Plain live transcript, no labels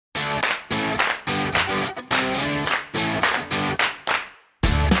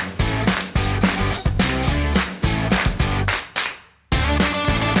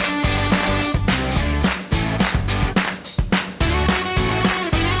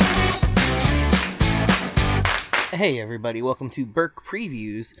Hey everybody, welcome to Burke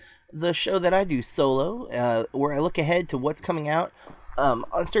Previews, the show that I do solo, where I look ahead to what's coming out on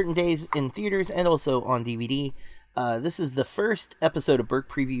certain days in theaters and also on DVD. This is the first episode of Burke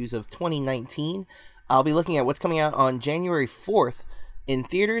Previews of 2019. I'll be looking at what's coming out on January 4th in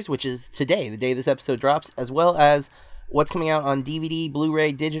theaters, which is today, the day this episode drops, as well as what's coming out on DVD,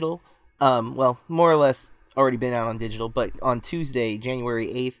 Blu-ray, digital. More or less already been out on digital, but on Tuesday, January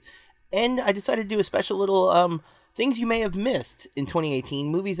 8th. And I decided to do a special little things you may have missed in 2018,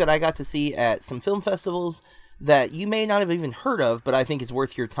 movies that I got to see at some film festivals that you may not have even heard of, but I think is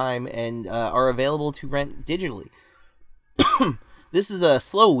worth your time and are available to rent digitally. This is a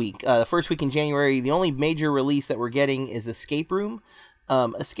slow week. The first week in January, the only major release that we're getting is Escape Room.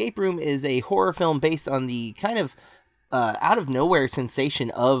 Escape Room is a horror film based on the kind of out of nowhere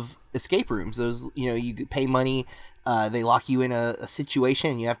sensation of escape rooms. Those, you pay money, they lock you in a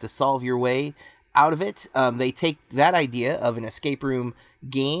situation and you have to solve your way out of it. They take that idea of an escape room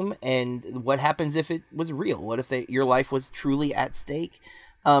game and what happens if it was real? What if your life was truly at stake?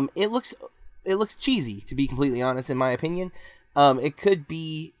 It looks cheesy, to be completely honest, in my opinion. It could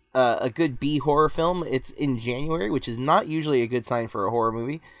be a good B horror film. It's in January, which is not usually a good sign for a horror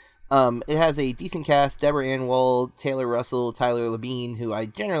movie. It has a decent cast: Deborah Ann Woll, Taylor Russell, Tyler Labine, who I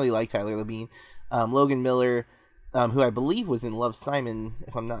generally like Tyler Labine, Logan Miller, who I believe was in Love, Simon,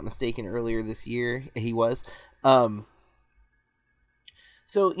 if I'm not mistaken, earlier this year. He was. So,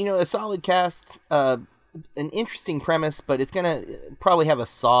 a solid cast, an interesting premise, but it's going to probably have a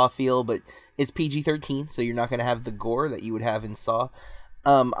Saw feel, but it's PG-13, so you're not going to have the gore that you would have in Saw.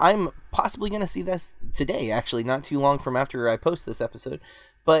 I'm possibly going to see this today, actually, not too long from after I post this episode,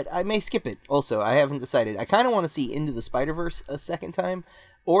 but I may skip it also. I haven't decided. I kind of want to see Into the Spider-Verse a second time,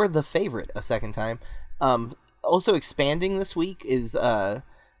 or The Favorite a second time. Also expanding this week is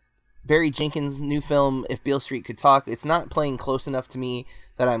Barry Jenkins' new film, If Beale Street Could Talk. It's not playing close enough to me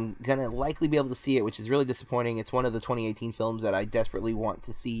that I'm going to likely be able to see it, which is really disappointing. It's one of the 2018 films that I desperately want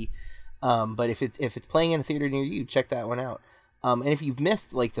to see. But if it's playing in a theater near you, check that one out. And if you've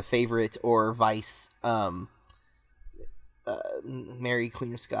missed like The Favorite or Vice, Mary,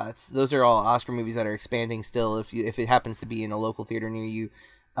 Queen of Scots, those are all Oscar movies that are expanding still if it happens to be in a local theater near you.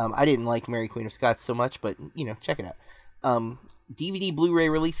 I didn't like Mary, Queen of Scots so much, but, check it out. DVD Blu-ray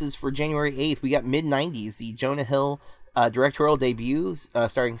releases for January 8th. We got Mid-90s, the Jonah Hill directorial debut,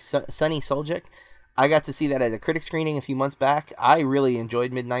 starring Sunny Suljic. I got to see that at a critic screening a few months back. I really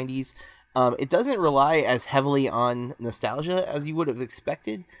enjoyed Mid-90s. It doesn't rely as heavily on nostalgia as you would have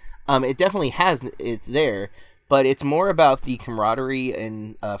expected. It definitely has, it's there, but it's more about the camaraderie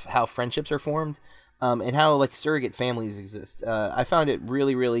and how friendships are formed. And how, like, surrogate families exist. I found it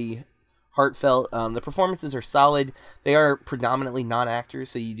really, really heartfelt. The performances are solid. They are predominantly non-actors,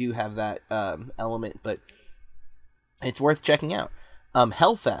 so you do have that element, but it's worth checking out.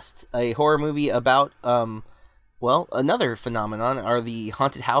 Hellfest, a horror movie about, another phenomenon are the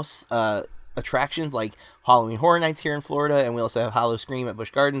haunted house attractions, like Halloween Horror Nights here in Florida, and we also have Hollow Scream at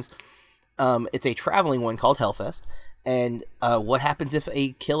Busch Gardens. It's a traveling one called Hellfest. And what happens if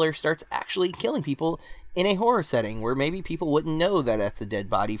a killer starts actually killing people in a horror setting where maybe people wouldn't know that that's a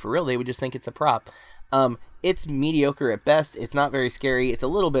dead body for real? They would just think it's a prop. It's mediocre at best. It's not very scary. It's a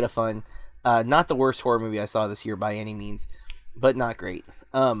little bit of fun. Not the worst horror movie I saw this year by any means, but not great.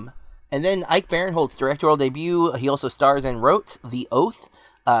 And then Ike Barinholtz's directorial debut. He also stars and wrote The Oath.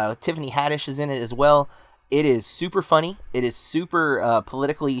 Tiffany Haddish is in it as well. It is super funny. It is super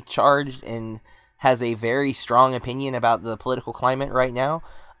politically charged and has a very strong opinion about the political climate right now.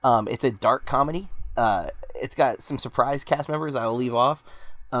 It's a dark comedy. It's got some surprise cast members. I will leave off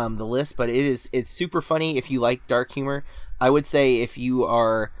the list, but it's super funny if you like dark humor. I would say if you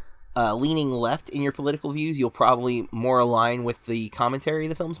are leaning left in your political views, you'll probably more align with the commentary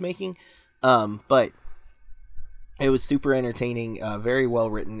the film's making. But it was super entertaining, very well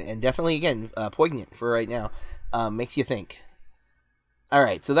written, and definitely, again, poignant for right now. Makes you think. All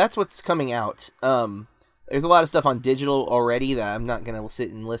right, so that's what's coming out. There's a lot of stuff on digital already that I'm not going to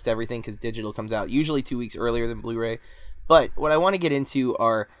sit and list everything because digital comes out usually 2 weeks earlier than Blu-ray. But what I want to get into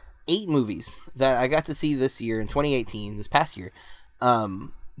are 8 movies that I got to see this year in 2018, this past year,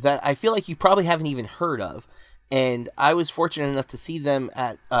 that I feel like you probably haven't even heard of. And I was fortunate enough to see them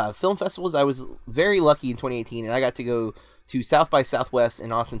at film festivals. I was very lucky in 2018, and I got to go to South by Southwest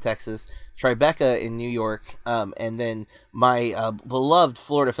in Austin, Texas, Tribeca in New York, and then my beloved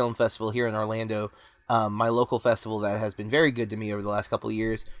Florida Film Festival here in Orlando, my local festival that has been very good to me over the last couple of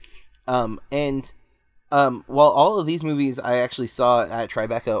years. And while all of these movies I actually saw at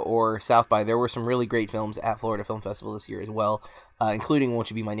Tribeca or South by, there were some really great films at Florida Film Festival this year as well. including Won't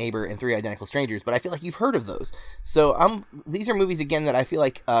You Be My Neighbor and Three Identical Strangers. But I feel like you've heard of those. So these are movies, again, that I feel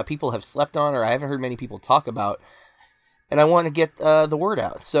like people have slept on or I haven't heard many people talk about. And I want to get the word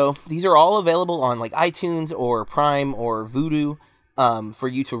out. So these are all available on like iTunes or Prime or Vudu for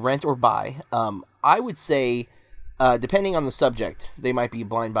you to rent or buy. I would say, depending on the subject, they might be a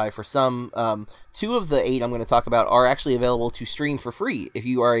blind buy for some. 2 of the 8 I'm going to talk about are actually available to stream for free if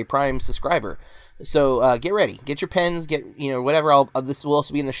you are a Prime subscriber. So get ready, get your pens, get whatever. This will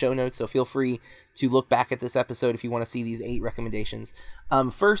also be in the show notes, so feel free to look back at this episode if you want to see these 8 recommendations.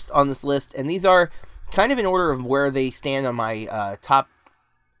 First on this list, and these are kind of in order of where they stand on my top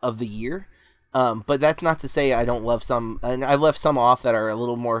of the year. But that's not to say I don't love some, and I left some off that are a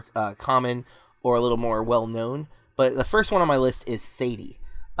little more common or a little more well-known. But the first one on my list is Sadie.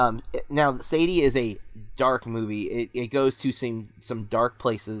 Now, Sadie is a dark movie. It goes to some dark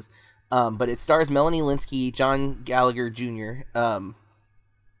places, but it stars Melanie Lynskey, John Gallagher Jr.,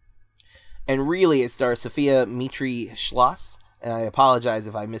 and really it stars Sophia Mitri Schloss, and I apologize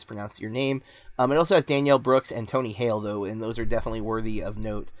if I mispronounced your name. It also has Danielle Brooks and Tony Hale, though, and those are definitely worthy of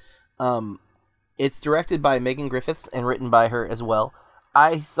note. It's directed by Megan Griffiths and written by her as well.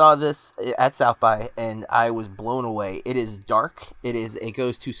 I saw this at South by, and I was blown away. It is dark. It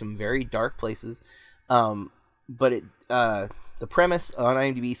goes to some very dark places. But the premise on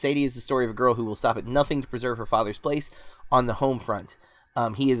IMDb, Sadie is the story of a girl who will stop at nothing to preserve her father's place on the home front.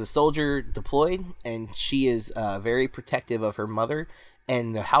 He is a soldier deployed, and she is very protective of her mother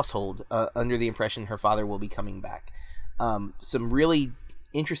and the household, under the impression her father will be coming back. Some really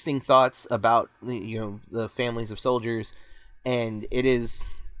interesting thoughts about the families of soldiers, and it is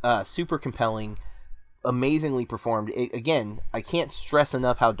super compelling, amazingly performed. Again, I can't stress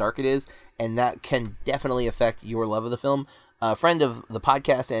enough how dark it is, and that can definitely affect your love of the film. A friend of the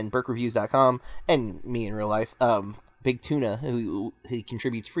podcast and BurkeReviews.com, and me in real life, Big Tuna, who he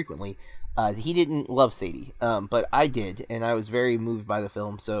contributes frequently, he didn't love Sadie, but I did, and I was very moved by the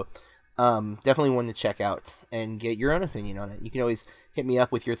film, so definitely one to check out and get your own opinion on it. You can always hit me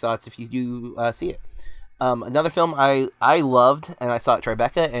up with your thoughts if you do see it. Another film I loved, and I saw at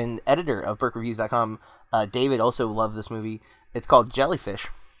Tribeca, and editor of BurkeReviews.com, David, also loved this movie. It's called Jellyfish,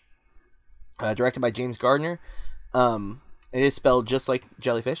 directed by James Gardner. It is spelled just like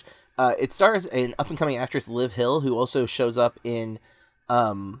jellyfish. It stars an up-and-coming actress, Liv Hill, who also shows up in,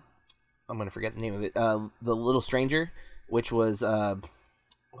 I'm going to forget the name of it, The Little Stranger, which was,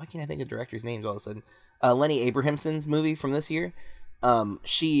 why can't I think of directors' names all of a sudden? Lenny Abrahamson's movie from this year.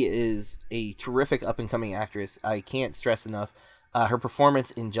 She is a terrific up-and-coming actress. I can't stress enough. Her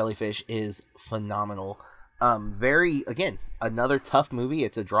performance in Jellyfish is phenomenal. Again, another tough movie.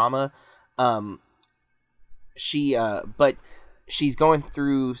 It's a drama. But she's going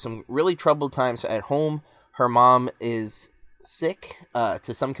through some really troubled times at home. Her mom is sick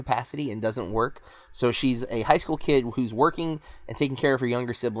to some capacity and doesn't work. So she's a high school kid who's working and taking care of her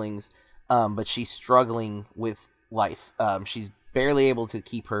younger siblings, but she's struggling with life. She's barely able to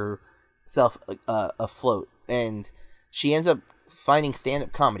keep herself afloat, and she ends up finding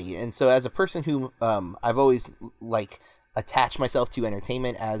stand-up comedy. And so as a person who I've always attached myself to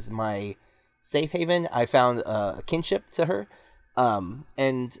entertainment as my safe haven, I found a kinship to her,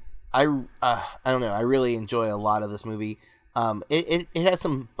 and I don't know, I really enjoy a lot of this movie. It has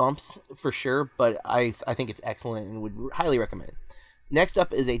some bumps for sure, but I think it's excellent and would highly recommend it. Next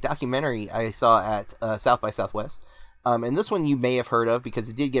up is a documentary I saw at South by Southwest, and this one you may have heard of because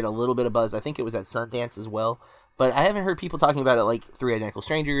it did get a little bit of buzz. I think it was at Sundance as well, but I haven't heard people talking about it like Three Identical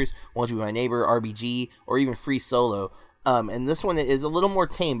Strangers, Won't You Be My Neighbor, RBG, or even Free Solo. And this one is a little more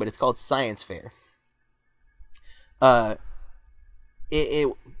tame, but it's called Science Fair. I'm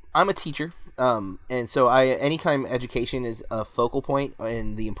a teacher, and so anytime education is a focal point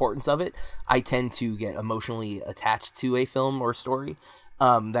and the importance of it, I tend to get emotionally attached to a film or story.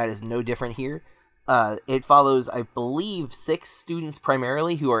 That is no different here. It follows, I believe, 6 students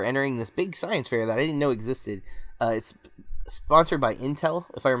primarily who are entering this big science fair that I didn't know existed. It's sponsored by Intel,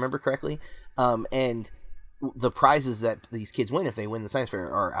 if I remember correctly, and the prizes that these kids win if they win the science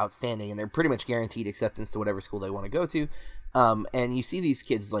fair are outstanding, and they're pretty much guaranteed acceptance to whatever school they want to go to. And you see these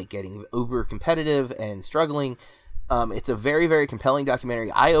kids getting uber competitive and struggling. It's a very, very compelling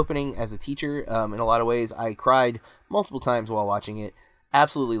documentary, eye-opening as a teacher. In a lot of ways, I cried multiple times while watching it.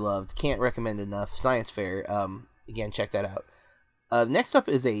 Absolutely loved. Can't recommend enough. Science Fair. Again, check that out. Next up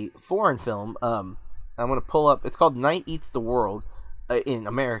is a foreign film. I'm going to pull up. It's called Night Eats the World in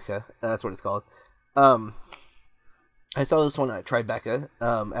America. That's what it's called. I saw this one at Tribeca,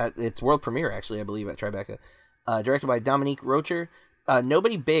 at its world premiere, actually, I believe, at Tribeca. Directed by Dominique Rocher.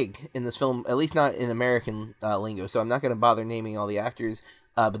 Nobody big in this film, at least not in American lingo, so I'm not going to bother naming all the actors,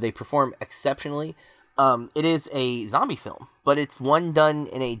 but they perform exceptionally. It is a zombie film, but it's one done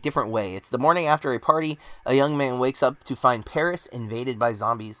in a different way. It's the morning after a party. A young man wakes up to find Paris invaded by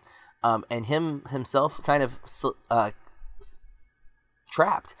zombies, and himself kind of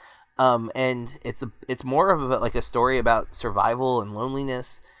trapped. And it's more of like a story about survival and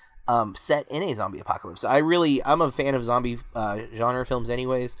loneliness, set in a zombie apocalypse. I'm a fan of zombie genre films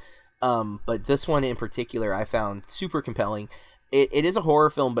anyways, but this one in particular I found super compelling. It is a horror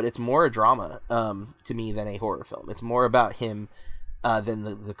film, but it's more a drama to me than a horror film. It's more about him than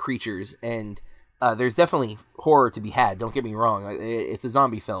the creatures, and there's definitely horror to be had. Don't get me wrong. It's a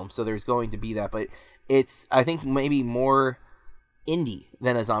zombie film, so there's going to be that, but it's, I think, maybe more indie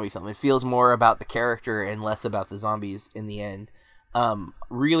than a zombie film. It feels more about the character and less about the zombies in the end.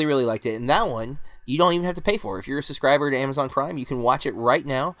 Really, really liked it. And that one, you don't even have to pay for. If you're a subscriber to Amazon Prime, you can watch it right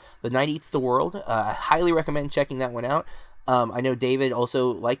now. The Night Eats the World. I highly recommend checking that one out. I know David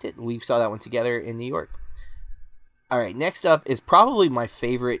also liked it. We saw that one together in New York. All right, next up is probably my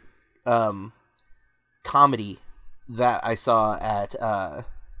favorite comedy that I saw at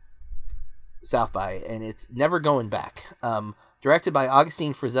South by, and it's Never Going Back. Directed by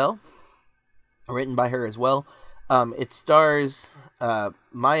Augustine Frizzell, written by her as well. It stars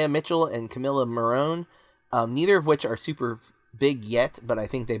Maya Mitchell and Camilla Morone, neither of which are super big yet, but I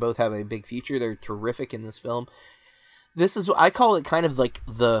think they both have a big future. They're terrific in this film. This is, I call it kind of like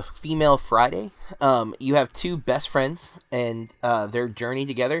the female Friday. You have two best friends and their journey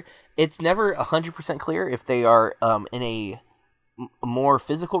together. It's never 100% clear if they are in a more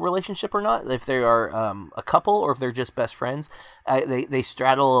physical relationship or not, if they are a couple or if they're just best friends. They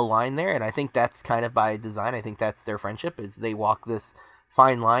straddle a line there, and I think that's kind of by design. I think that's their friendship, is they walk this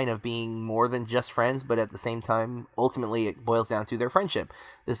fine line of being more than just friends, but at the same time, ultimately it boils down to their friendship.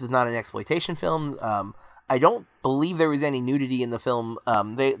 This is not an exploitation film. I don't believe there was any nudity in the film.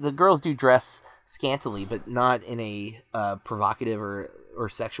 The girls do dress scantily, but not in a provocative or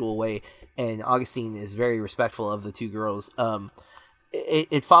sexual way, and Augustine is very respectful of the two girls.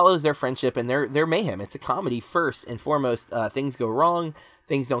 It follows their friendship and their mayhem. It's a comedy first and foremost. Things go wrong,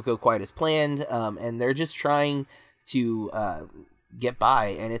 things don't go quite as planned, and they're just trying to get by,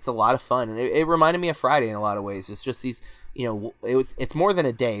 and it's a lot of fun. And it reminded me of Friday in a lot of ways. It's just these, it's more than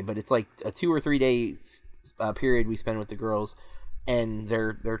a day, but it's like a 2 or 3 days period we spend with the girls and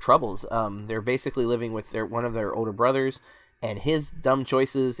their troubles. They're basically living with one of their older brothers and his dumb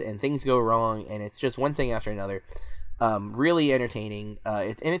choices, and things go wrong, and it's just one thing after another. Really entertaining.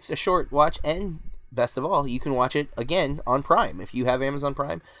 It's a short watch, and best of all, you can watch it again on Prime. If you have Amazon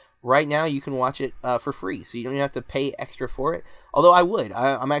Prime right now, you can watch it for free, so you don't even have to pay extra for it. Although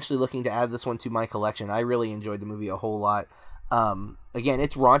I'm actually looking to add this one to my collection. I really enjoyed the movie a whole lot. Again,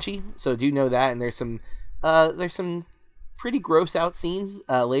 it's raunchy, so do know that, and there's some pretty gross out scenes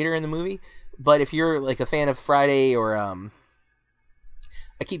later in the movie. But if you're like a fan of Friday, or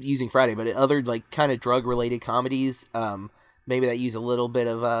I keep using Friday, but other like kind of drug related comedies, maybe that use a little bit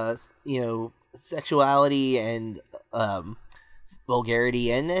of sexuality and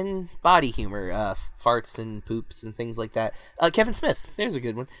vulgarity and then body humor, farts and poops and things like that. Kevin Smith, there's a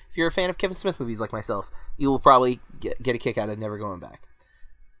good one. If you're a fan of Kevin Smith movies like myself, you will probably get a kick out of Never Going Back.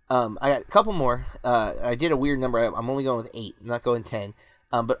 I got a couple more. I did a weird number. I'm only going with 8. I'm not going 10.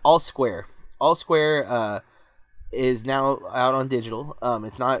 But All Square. All Square is now out on digital.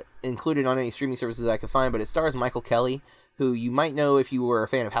 It's not included on any streaming services I could find, but it stars Michael Kelly, who you might know if you were a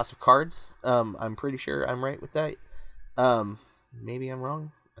fan of House of Cards. I'm pretty sure I'm right with that. Maybe I'm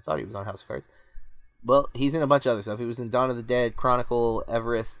wrong. I thought he was on House of Cards. Well, he's in a bunch of other stuff. He was in Dawn of the Dead, Chronicle,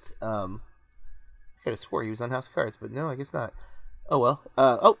 Everest. I could have swore he was on House of Cards, but no, I guess not. Oh, well.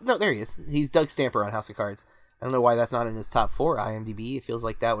 Oh, no, there he is. He's Doug Stamper on House of Cards. I don't know why that's not in his top 4 IMDb. It feels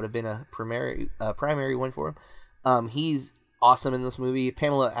like that would have been a primary one for him. He's awesome in this movie.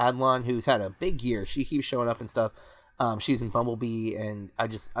 Pamela Adlon, who's had a big year. She keeps showing up and stuff. She was in Bumblebee, and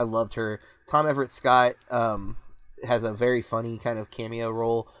I loved her. Tom Everett Scott has a very funny kind of cameo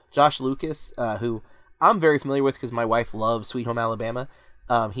role. Josh Lucas, who I'm very familiar with because my wife loves Sweet Home Alabama.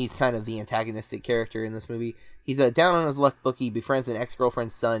 He's kind of the antagonistic character in this movie. He's a down on his luck bookie, befriends an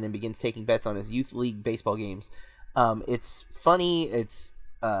ex-girlfriend's son, and begins taking bets on his youth league baseball games. It's funny. It's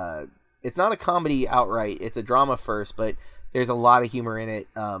not a comedy outright. It's a drama first, but there's a lot of humor in it.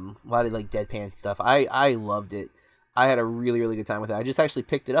 A lot of like deadpan stuff. I loved it. I had a really, really good time with it. I just actually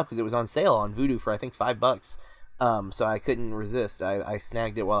picked it up because it was on sale on Vudu for I think $5. So I couldn't resist. I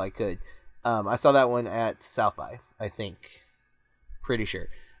snagged it while I could. I saw that one at South by, I think. Pretty sure.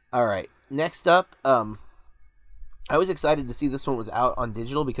 All right. Next up, I was excited to see this one was out on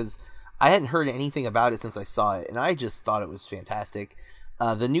digital because I hadn't heard anything about it since I saw it, and I just thought it was fantastic.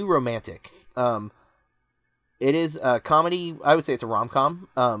 The New Romantic. It is a comedy. I would say it's a rom-com,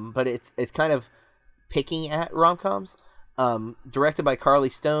 but it's kind of picking at rom-coms. Directed by Carly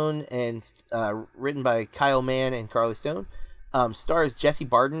Stone and written by Kyle Mann and Carly Stone. Stars Jessie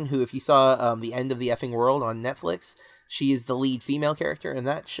Barden, who, if you saw The End of the Effing World on Netflix, she is the lead female character in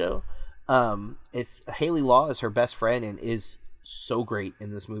that show. It's Haley Law is her best friend and is so great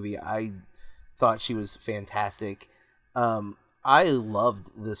in this movie. I thought she was fantastic. I loved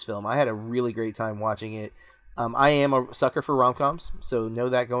this film. I had a really great time watching it. I am a sucker for rom-coms, so know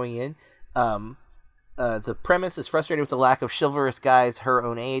that going in. The premise is frustrated with the lack of chivalrous guys her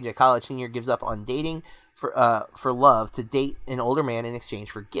own age. A college senior gives up on dating for love to date an older man in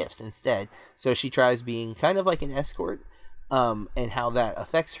exchange for gifts instead. So she tries being kind of like an escort, and how that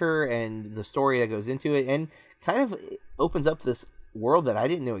affects her and the story that goes into it, and kind of opens up this world that I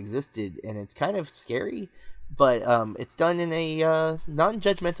didn't know existed, and it's kind of scary, but it's done in a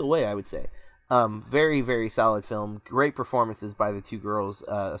non-judgmental way, I would say. Very, very solid film. Great performances by the two girls,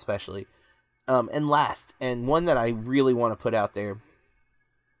 especially. And last, and one that I really want to put out there,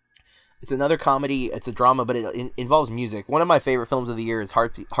 it's another comedy. It's a drama, but it involves music. One of my favorite films of the year is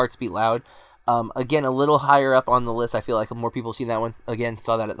Hearts Beat Loud. Again, a little higher up on the list. I feel like more people have seen that one. Again,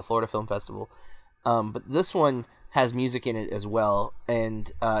 saw that at the Florida Film Festival. But this one has music in it as well,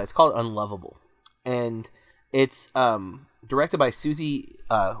 and it's called Unlovable. And it's directed by Susie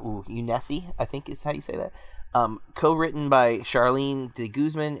Unessi, I think is how you say that. Co-written by Charlene de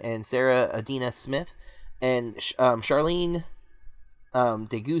Guzman and Sarah Adina Smith. And Charlene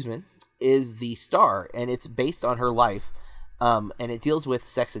de Guzman is the star, and it's based on her life, and it deals with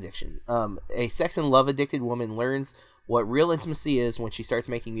sex addiction. A sex and love addicted woman learns what real intimacy is when she starts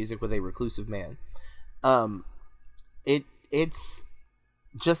making music with a reclusive man. It's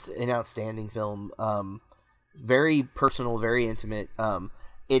just an outstanding film. Very personal, very intimate.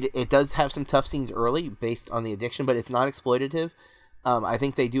 It does have some tough scenes early based on the addiction, but it's not exploitative. I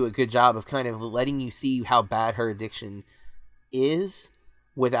think they do a good job of kind of letting you see how bad her addiction is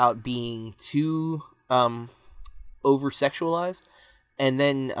without being too over-sexualized. And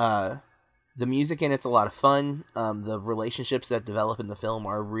then the music in it's a lot of fun. The relationships that develop in the film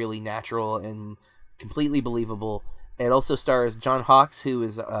are really natural and completely believable. It also stars John Hawkes, who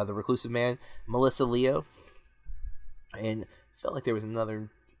is the reclusive man, Melissa Leo, and felt like there was another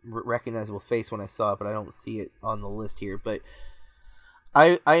recognizable face when I saw it, but I don't see it on the list here. But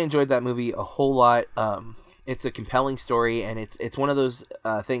I enjoyed that movie a whole lot. It's a compelling story, and it's one of those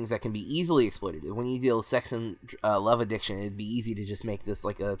things that can be easily exploited. When you deal with sex and love addiction, it'd be easy to just make this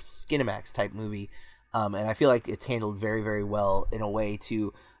like a Skinamax type movie, and I feel like it's handled very, very well in a way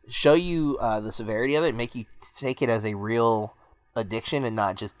to show you the severity of it, make you take it as a real addiction and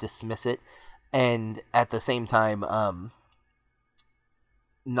not just dismiss it, and at the same time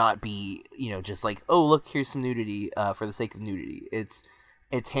not be, just like, oh, look, here's some nudity for the sake of nudity.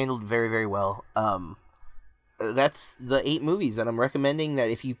 It's handled very, very well. That's the 8 movies that I'm recommending that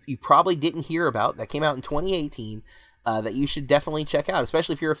if you probably didn't hear about, that came out in 2018, that you should definitely check out,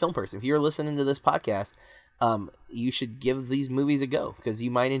 especially if you're a film person. If you're listening to this podcast, you should give these movies a go because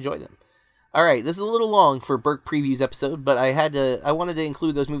you might enjoy them. All right, this is a little long for Burke Previews episode, but I wanted to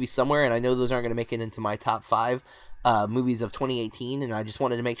include those movies somewhere, and I know those aren't going to make it into my top 5 movies of 2018, and I just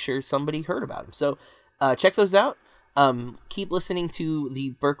wanted to make sure somebody heard about them. So check those out. Keep listening to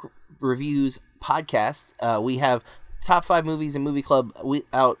the Burke Reviews podcast. We have top 5 movies and Movie Club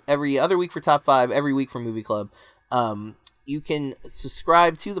out every other week for top 5, every week for Movie Club. You can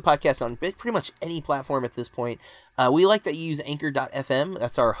subscribe to the podcast on pretty much any platform at this point. We like that you use Anchor.fm.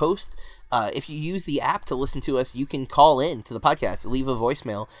 That's our host. If you use the app to listen to us, you can call in to the podcast, leave a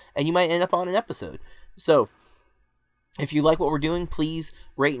voicemail, and you might end up on an episode. So if you like what we're doing, please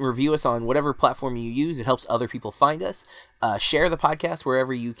rate and review us on whatever platform you use. It helps other people find us. Share the podcast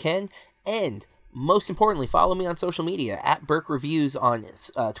wherever you can. And most importantly, follow me on social media at Burke Reviews on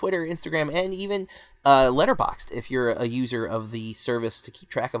Twitter, Instagram, and even Letterboxd if you're a user of the service to keep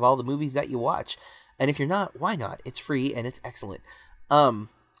track of all the movies that you watch. And if you're not, why not? It's free and it's excellent.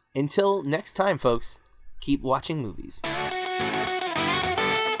 Until next time, folks, keep watching movies.